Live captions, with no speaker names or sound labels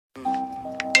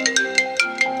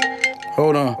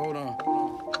Hold on.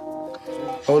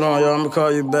 Hold on, y'all. I'm gonna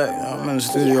call you back. I'm in the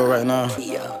studio right now.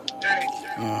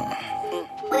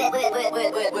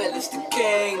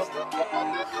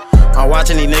 I'm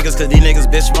watching these niggas cause these niggas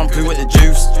bitch I'm pre with the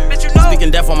juice. Speaking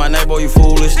death on my name, boy, you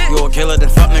foolish. You a killer, then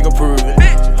fuck nigga prove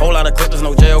it. Whole lot of clippers,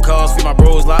 no jail calls. Feed my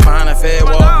bros locked behind that fed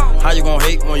wall. How you gon'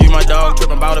 hate when you my dog?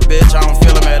 Trippin' about a bitch, I don't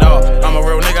feel him at all. I'm a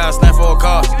real nigga, I stand for a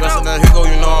cause. Dressin' than Hugo,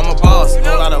 you know I'm a boss.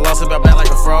 Whole lot of losses, back like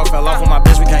a frog. Fell off on my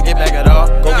bitch, we can't get back at all.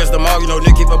 Go against the mall, you know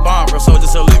Nuke keep a bomb. Real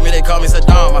soldiers salute me, they call me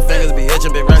Saddam. My fingers be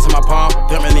itching, big racks in my palm.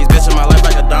 Pimpin' these bitches, my life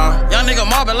like a dime. Young nigga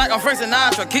mobbing like I'm Frank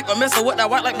Sinatra. Keep a missile with that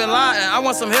white like Bin Laden. I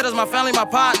want some hitters, my family, my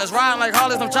partners. Riding like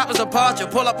Harleys, them choppers apart. You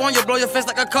pull up on you, blow your face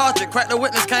like a cartridge. Crack the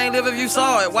witness, can't live if you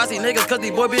saw it. Watch these niggas cause these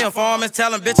boy be informants.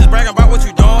 Telling bitches, bragging about what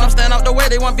you doing. I'm standing out the way,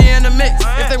 they want be in the mix.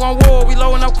 If they want war, we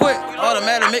loading up quick.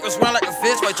 Automatic make us run like a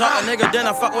fish. Wait, chop a nigga, then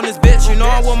I fuck on this bitch. You know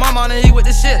I want my money, he with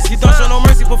the shit. You don't show no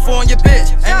mercy before on your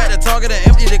bitch. Aim at the target and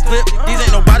empty the clip. These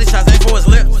ain't no body shots, ain't for his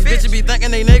lip. Bitches be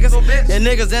thinking they niggas. And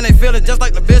niggas, and they feel it just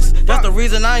like the bitch. That's the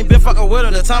reason I ain't been fucking with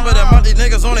her. The time of that month, these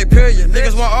niggas on they period.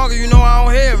 Niggas want argue, you know I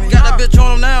don't hear me. Got that bitch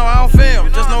on them now, I don't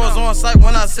film. Just know it's on sight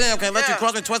when I see him. Can't let you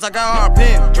cross me twice, I got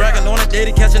RPM. Dragging on a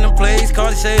dating, catching them plays.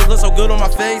 Cardi shades look so good on my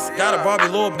face. Got a Barbie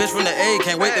little bitch from the A.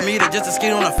 Can't wait to meet her just to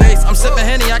skeet on her face. I'm sipping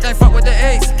Henny, I can't fuck with the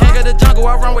ace. Can't get the jungle,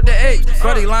 I run with the H.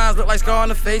 Cruddy lines look like scar on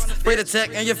the face. Spray the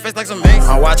tech in your face like some mace.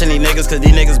 I'm watching these niggas cause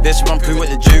these niggas bitch I'm pre with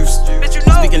the juice.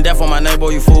 Speaking death on my name, boy,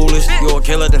 you foolish. You a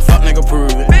killer, then fuck nigga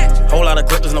prove it. Whole lot of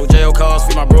clippers, no jail calls.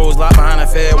 Feed my bros locked behind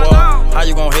that fed wall. How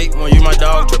you gon' hate when you my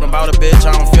dog? Trippin' about a bitch,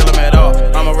 I don't feel him at all.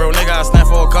 I'm a real nigga, I stand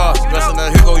for a cause. Dressin'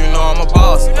 than Hugo, you know I'm a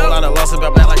boss. Whole lot of losses,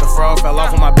 back like a frog. Fell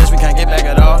off on my bitch, we can't get back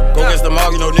at all. Go against the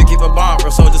mall, you know Nuke keep a bomb.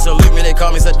 Real soldiers salute me, they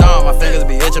call me Saddam. My fingers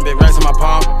be itching, big racks in my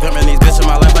palm. Pimpin' these bitches,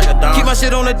 my life like a dime. Keep my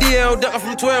shit on the DL, duckin'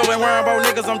 from 12. Ain't worryin' about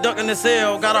niggas, I'm duckin' the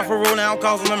cell. Got off a roll, now I'm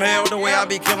causing them hell. The way I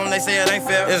be killin', they say it ain't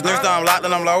fair. It's Nuke, I'm locked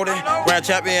and I'm loaded. Grand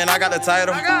champion, I got the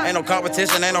title. Ain't no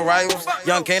competition, ain't no rivals.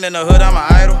 Young king in the hood, I'm an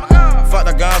idol. Fuck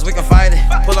the guns, we can fight it.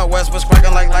 Pull up Westwoods,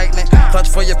 crackin' like lightning. Touch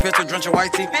for your pistol, drench your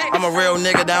white tee. I'm a real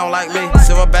nigga, they don't like me.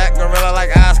 Silverback, gorilla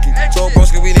like Oski. Told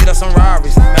broski, we need us some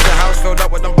Rarries. At the house filled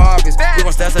up with them Barbies. We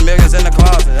gon' stash some millions in the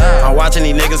closet. I'm watching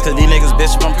these niggas cause these niggas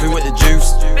bitch I'm pre with the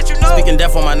juice. Speaking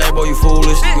death on my name, boy, you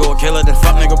foolish. You a killer, then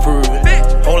fuck nigga prove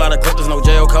it. Whole lot of clippers, no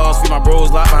jail calls. Feed my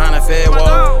bros locked behind that fed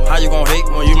wall. How you gon' hate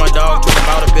when you my dog? Trippin'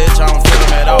 about a bitch, I don't feel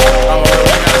him at all. I'm a real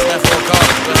nigga, I stand for a cause.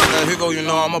 Dressin' than Hugo, you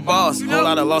know I'm a boss. Whole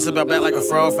lot of losses, back like a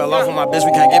frog. Fell off on my bitch,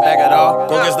 we can't get back at all.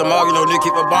 Go against the mall, you know Nuke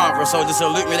keep a bomb. Real soldiers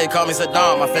salute me, they call me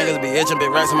Saddam. My fingers be itching, big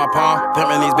racks in my palm.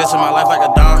 Pimpin' these bitches, my life like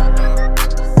a dime.